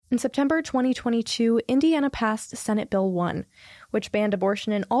In September 2022, Indiana passed Senate Bill 1, which banned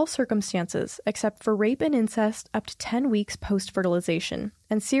abortion in all circumstances except for rape and incest up to 10 weeks post-fertilization,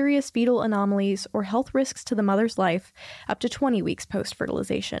 and serious fetal anomalies or health risks to the mother's life up to 20 weeks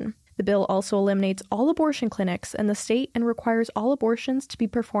post-fertilization. The bill also eliminates all abortion clinics in the state and requires all abortions to be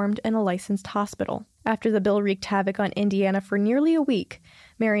performed in a licensed hospital. After the bill wreaked havoc on Indiana for nearly a week,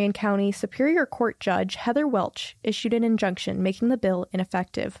 Marion County Superior Court Judge Heather Welch issued an injunction making the bill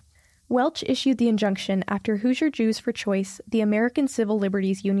ineffective. Welch issued the injunction after Hoosier Jews for Choice, the American Civil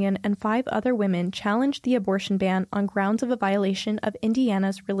Liberties Union, and 5 other women challenged the abortion ban on grounds of a violation of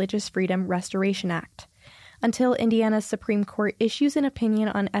Indiana's Religious Freedom Restoration Act. Until Indiana's Supreme Court issues an opinion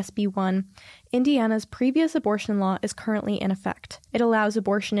on SB 1, Indiana's previous abortion law is currently in effect. It allows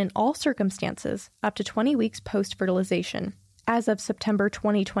abortion in all circumstances, up to 20 weeks post-fertilization. As of September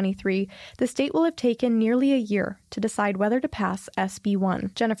 2023, the state will have taken nearly a year to decide whether to pass SB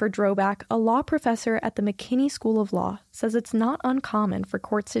 1. Jennifer Droback, a law professor at the McKinney School of Law, says it's not uncommon for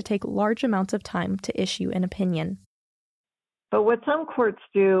courts to take large amounts of time to issue an opinion. But what some courts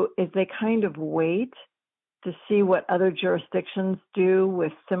do is they kind of wait to see what other jurisdictions do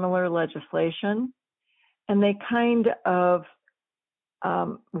with similar legislation. And they kind of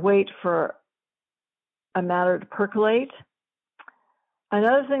wait for a matter to percolate.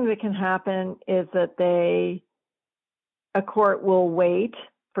 Another thing that can happen is that a court will wait.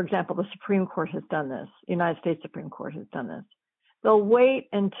 For example, the Supreme Court has done this. The United States Supreme Court has done this. They'll wait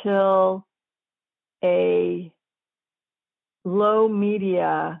until a low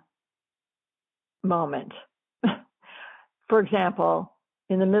media moment. For example,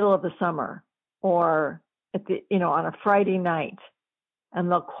 in the middle of the summer or on a Friday night, and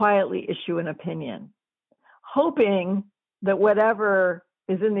they'll quietly issue an opinion, hoping that whatever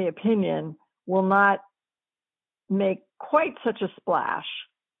is in the opinion will not make quite such a splash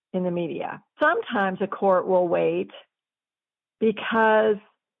in the media. Sometimes a court will wait because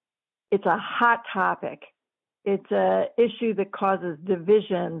it's a hot topic. It's an issue that causes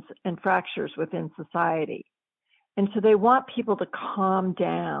divisions and fractures within society. And so they want people to calm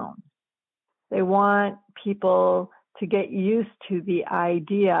down. They want people to get used to the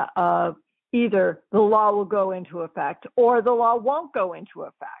idea of either the law will go into effect or the law won't go into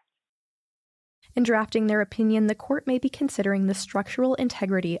effect. In drafting their opinion, the court may be considering the structural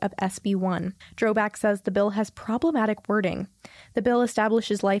integrity of SB 1. Droback says the bill has problematic wording. The bill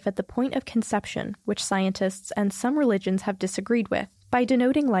establishes life at the point of conception, which scientists and some religions have disagreed with. By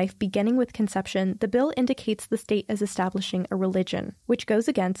denoting life beginning with conception, the bill indicates the state is establishing a religion, which goes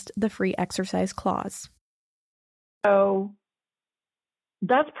against the Free Exercise Clause. So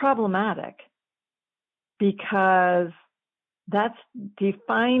that's problematic because that's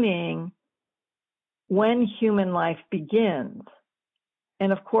defining when human life begins.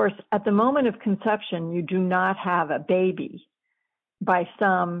 And of course, at the moment of conception, you do not have a baby by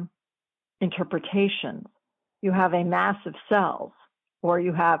some interpretations. You have a mass of cells, or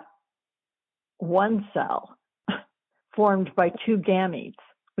you have one cell formed by 2 gametes,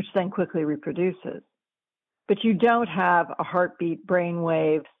 which then quickly reproduces. But you don't have a heartbeat, brain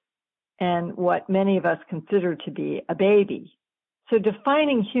waves, and what many of us consider to be a baby. So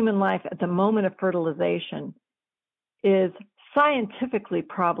defining human life at the moment of fertilization is scientifically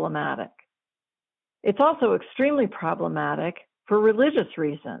problematic. It's also extremely problematic for religious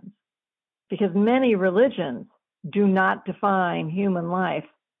reasons, because many religions do not define human life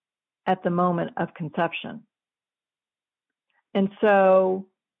at the moment of conception. And so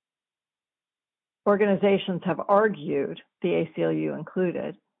organizations have argued, the ACLU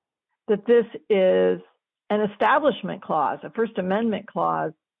included, that this is an establishment clause, a First Amendment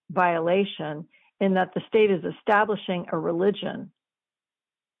clause violation, in that the state is establishing a religion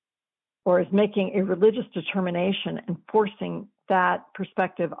or is making a religious determination and forcing that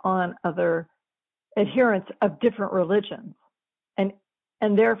perspective on other adherents of different religions,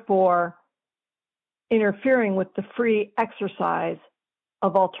 and therefore interfering with the free exercise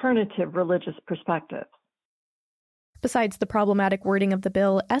of alternative religious perspectives. Besides the problematic wording of the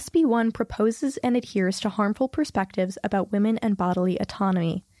bill, SB 1 proposes and adheres to harmful perspectives about women and bodily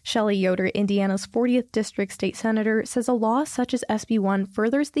autonomy. Shelley Yoder, Indiana's 40th District State Senator, says a law such as SB 1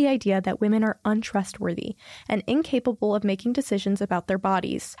 furthers the idea that women are untrustworthy and incapable of making decisions about their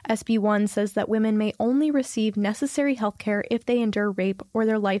bodies. SB 1 says that women may only receive necessary health care if they endure rape or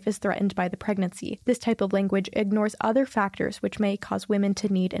their life is threatened by the pregnancy. This type of language ignores other factors which may cause women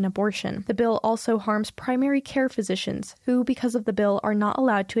to need an abortion. The bill also harms primary care physicians, who, because of the bill, are not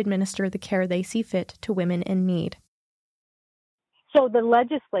allowed to administer the care they see fit to women in need. So the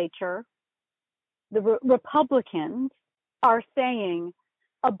legislature, the Republicans, are saying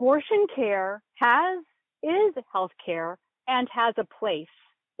abortion care is health care and has a place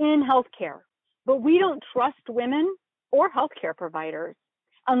in health care. But we don't trust women or healthcare providers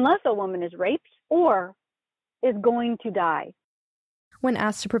unless a woman is raped or is going to die. When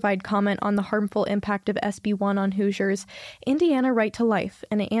asked to provide comment on the harmful impact of SB 1 on Hoosiers, Indiana Right to Life,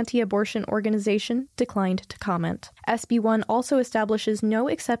 an anti-abortion organization, declined to comment. SB 1 also establishes no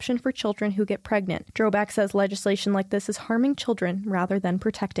exception for children who get pregnant. Drobak says legislation like this is harming children rather than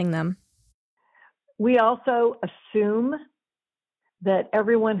protecting them. We also assume that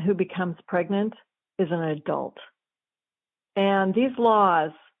everyone who becomes pregnant is an adult. And these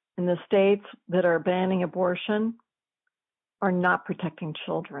laws in the states that are banning abortion are not protecting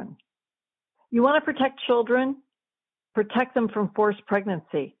children. You want to protect children? Protect them from forced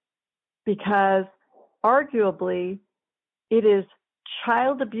pregnancy, because arguably it is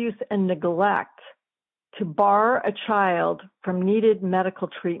child abuse and neglect to bar a child from needed medical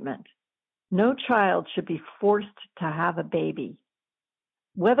treatment. No child should be forced to have a baby,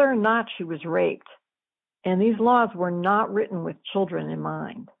 whether or not she was raped. And these laws were not written with children in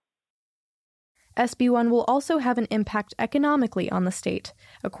mind. SB 1 will also have an impact economically on the state,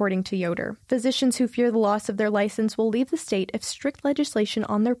 according to Yoder. Physicians who fear the loss of their license will leave the state if strict legislation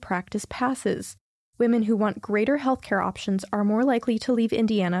on their practice passes. Women who want greater healthcare options are more likely to leave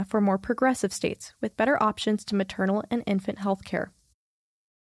Indiana for more progressive states with better options to maternal and infant health care.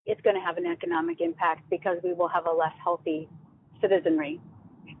 It's going to have an economic impact because we will have a less healthy citizenry.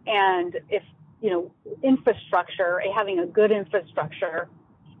 And if, infrastructure, having a good infrastructure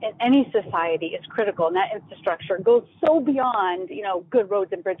in any society is critical. And that infrastructure goes so beyond, good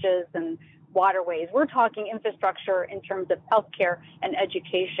roads and bridges and waterways. We're talking infrastructure in terms of healthcare and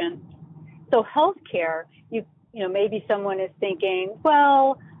education. So healthcare, maybe someone is thinking,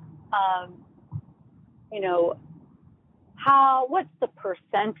 well, what's the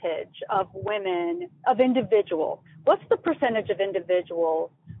percentage of women, what's the percentage of individuals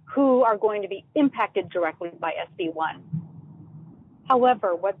who are going to be impacted directly by SB 1?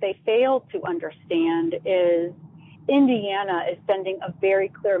 However, what they fail to understand is Indiana is sending a very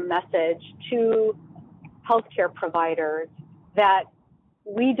clear message to healthcare providers that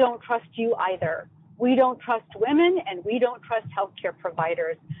we don't trust you either. We don't trust women and we don't trust healthcare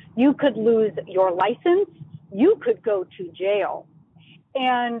providers. You could lose your license. You could go to jail.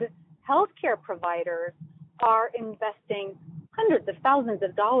 And healthcare providers are investing hundreds of thousands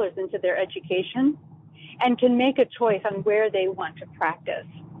of dollars into their education and can make a choice on where they want to practice.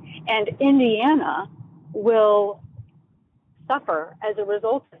 And Indiana will suffer as a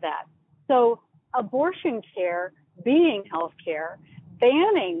result of that. So abortion care being health care,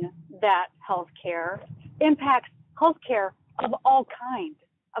 banning that health care impacts health care of all kinds.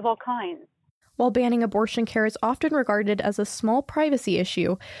 While banning abortion care is often regarded as a small privacy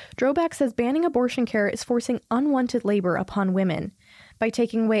issue, Drobak says banning abortion care is forcing unwanted labor upon women. By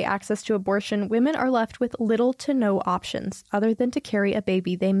taking away access to abortion, women are left with little to no options other than to carry a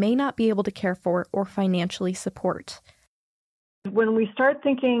baby they may not be able to care for or financially support. When we start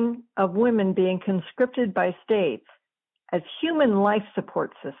thinking of women being conscripted by states as human life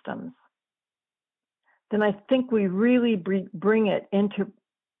support systems, then I think we really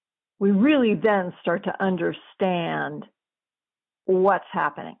then start to understand what's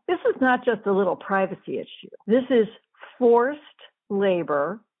happening. This is not just a little privacy issue. This is forced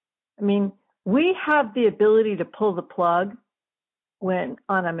labor. I mean, we have the ability to pull the plug when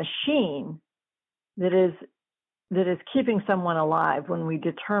on a machine that is keeping someone alive when we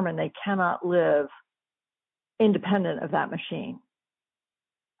determine they cannot live independent of that machine.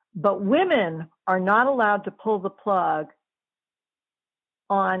 But women are not allowed to pull the plug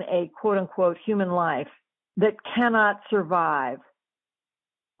on a quote-unquote human life that cannot survive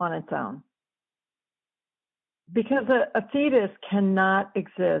on its own. Because a fetus cannot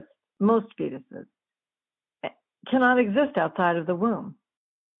exist, most fetuses cannot exist outside of the womb.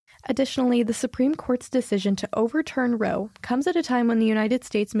 Additionally, the Supreme Court's decision to overturn Roe comes at a time when the United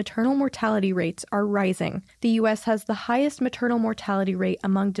States maternal mortality rates are rising. The U.S. has the highest maternal mortality rate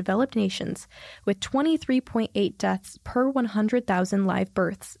among developed nations, with 23.8 deaths per 100,000 live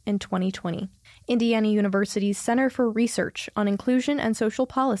births in 2020. Indiana University's Center for Research on Inclusion and Social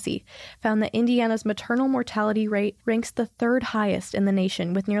Policy found that Indiana's maternal mortality rate ranks the third highest in the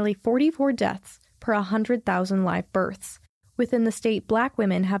nation, with nearly 44 deaths per 100,000 live births. Within the state, Black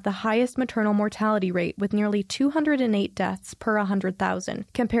women have the highest maternal mortality rate with nearly 208 deaths per 100,000,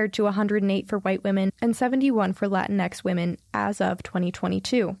 compared to 108 for white women and 71 for Latinx women as of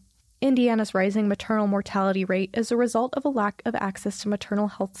 2022. Indiana's rising maternal mortality rate is a result of a lack of access to maternal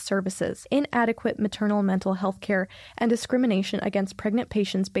health services, inadequate maternal mental health care, and discrimination against pregnant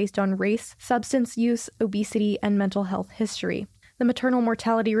patients based on race, substance use, obesity, and mental health history. The Maternal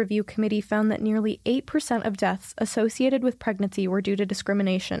Mortality Review Committee found that nearly 8% of deaths associated with pregnancy were due to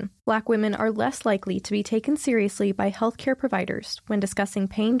discrimination. Black women are less likely to be taken seriously by healthcare providers when discussing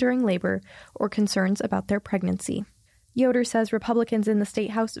pain during labor or concerns about their pregnancy. Yoder says Republicans in the State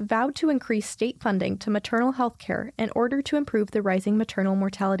House vowed to increase state funding to maternal health care in order to improve the rising maternal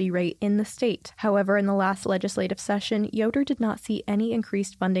mortality rate in the state. However, in the last legislative session, Yoder did not see any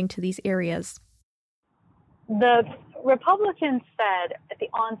increased funding to these areas. The Republicans said at the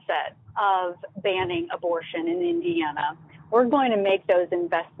onset of banning abortion in Indiana, we're going to make those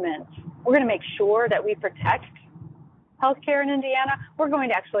investments. We're going to make sure that we protect health care in Indiana. We're going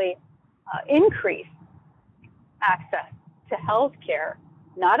to actually increase access to health care,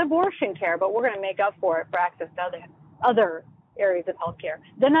 not abortion care, but we're going to make up for it for access to other areas of health care.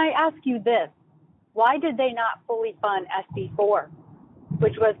 Then I ask you this, why did they not fully fund SB4,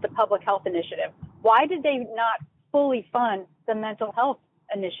 which was the public health initiative? Why did they not fully fund the mental health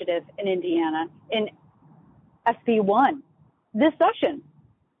initiative in Indiana in SB1 this session?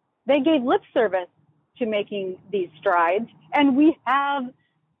 They gave lip service to making these strides, and we have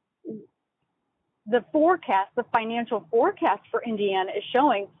the forecast, the financial forecast for Indiana is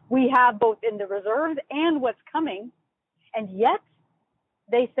showing we have both in the reserves and what's coming, and yet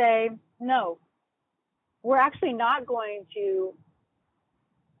they say, no, we're actually not going to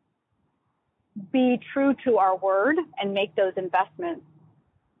be true to our word and make those investments.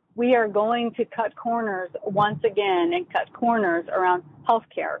 We are going to cut corners once again and cut corners around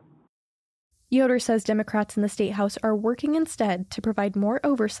healthcare. Yoder says Democrats in the State House are working instead to provide more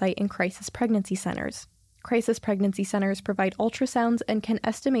oversight in crisis pregnancy centers. Crisis pregnancy centers provide ultrasounds and can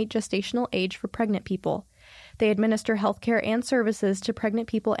estimate gestational age for pregnant people. They administer health care and services to pregnant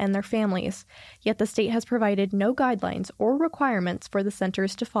people and their families, yet the state has provided no guidelines or requirements for the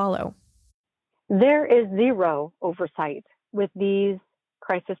centers to follow. There is zero oversight with these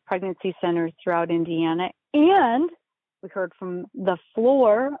crisis pregnancy centers throughout Indiana, and we heard from the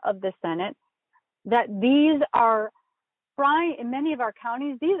floor of the Senate that these are, in many of our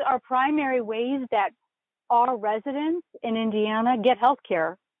counties, these are primary ways that our residents in Indiana get health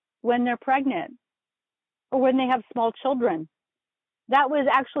care when they're pregnant or when they have small children. That was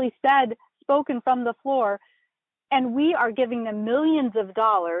actually spoken from the floor, and we are giving them millions of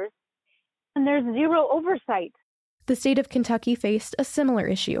dollars, and there's zero oversight. The state of Kentucky faced a similar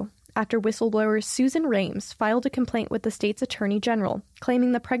issue after whistleblower Susan Rames filed a complaint with the state's attorney general,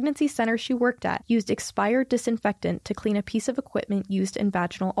 claiming the pregnancy center she worked at used expired disinfectant to clean a piece of equipment used in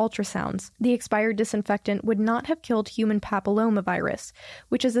vaginal ultrasounds. The expired disinfectant would not have killed human papillomavirus,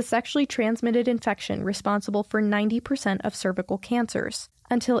 which is a sexually transmitted infection responsible for 90% of cervical cancers.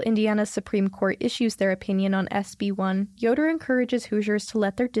 Until Indiana's Supreme Court issues their opinion on SB1, Yoder encourages Hoosiers to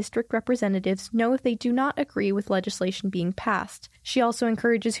let their district representatives know if they do not agree with legislation being passed. She also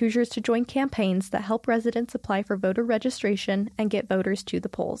encourages Hoosiers to join campaigns that help residents apply for voter registration and get voters to the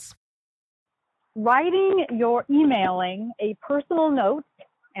polls. Emailing a personal note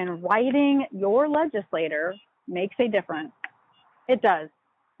and writing your legislator makes a difference. It does.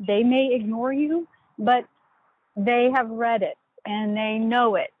 They may ignore you, but they have read it and they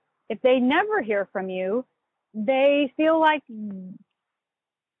know it. If they never hear from you, they feel like,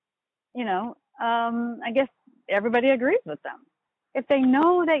 I guess everybody agrees with them. If they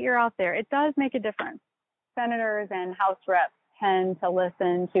know that you're out there, it does make a difference. Senators and House reps tend to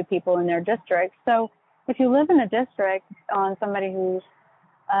listen to people in their district. So if you live in a district on somebody who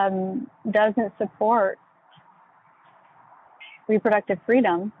doesn't support reproductive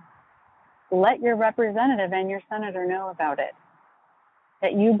freedom, let your representative and your senator know about it,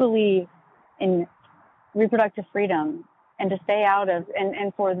 that you believe in reproductive freedom and to stay out of,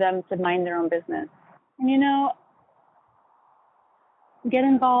 and for them to mind their own business. And, get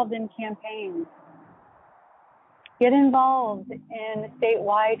involved in campaigns. Get involved in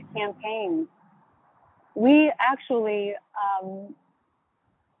statewide campaigns. We actually,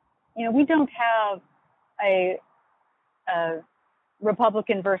 we don't have a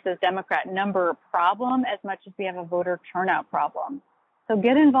Republican versus Democrat number problem as much as we have a voter turnout problem. So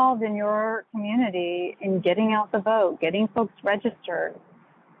get involved in your community in getting out the vote, getting folks registered,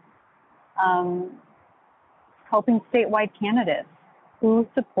 helping statewide candidates who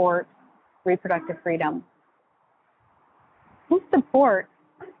support reproductive freedom, who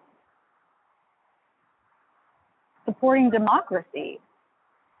supporting democracy,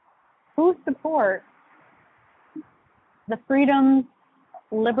 who support the freedoms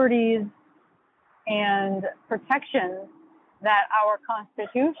liberties and protections that our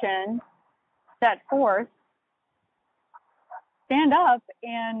Constitution set forth, stand up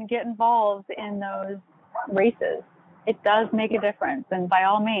and get involved in those races. It does make a difference, and by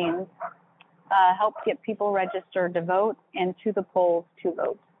all means, help get people registered to vote and to the polls to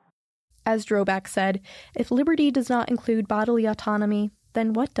vote. As Drobak said, if liberty does not include bodily autonomy,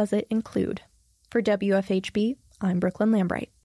 then what does it include? For WFHB, I'm Brooklyn Lambright.